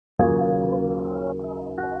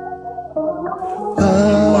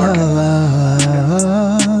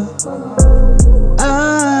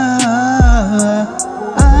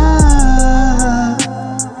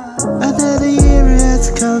Another year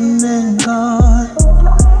has come and gone,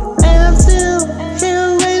 and I'm still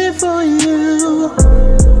here waiting for you.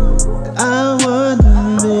 I'm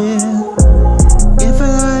wondering if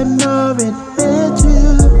I'm already met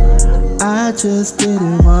you. I just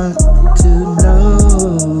didn't want to know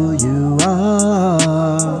who you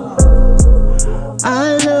are.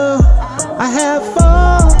 I know I have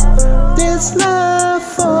all this love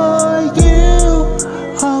for you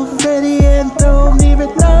already and don't even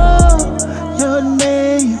know your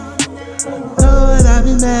name. Lord, I've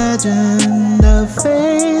imagined a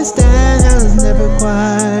face that has never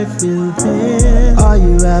quite filled in. Are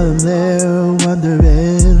you out there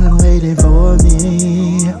wondering and waiting for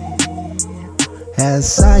me?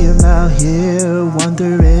 As I am out here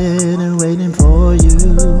wondering and waiting for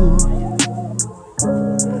you.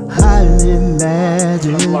 I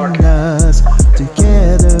imagine us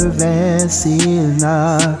together and seeing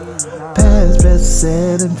our past,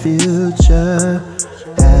 present, and future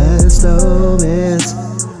as though it's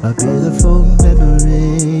a beautiful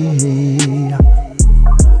memory.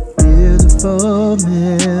 Beautiful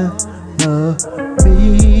memory.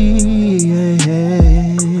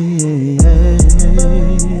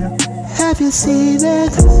 Have you seen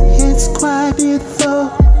it? It's quite beautiful.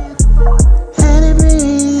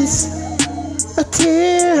 A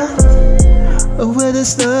tear, where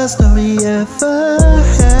does the story ever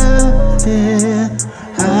happen?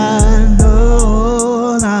 I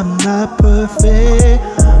know I'm not perfect.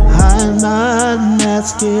 I'm not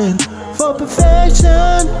asking for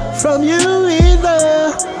perfection from you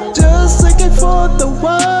either. Just looking for the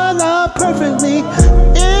one I'm perfectly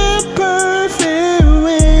imperfect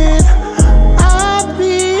with. I'll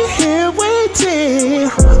be here waiting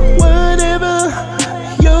whenever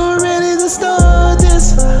you're ready to start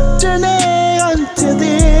this journey. Until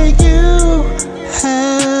then, you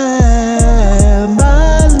have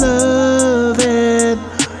my love and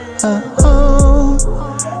a home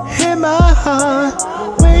in my heart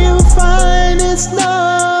where you find it's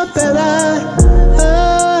not that I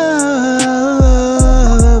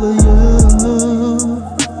love you,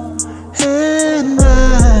 and I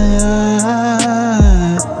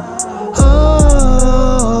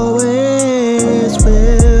always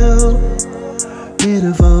will.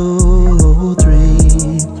 Beautiful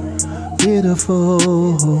dream,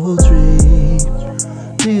 beautiful dream,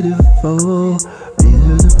 beautiful,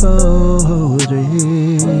 beautiful.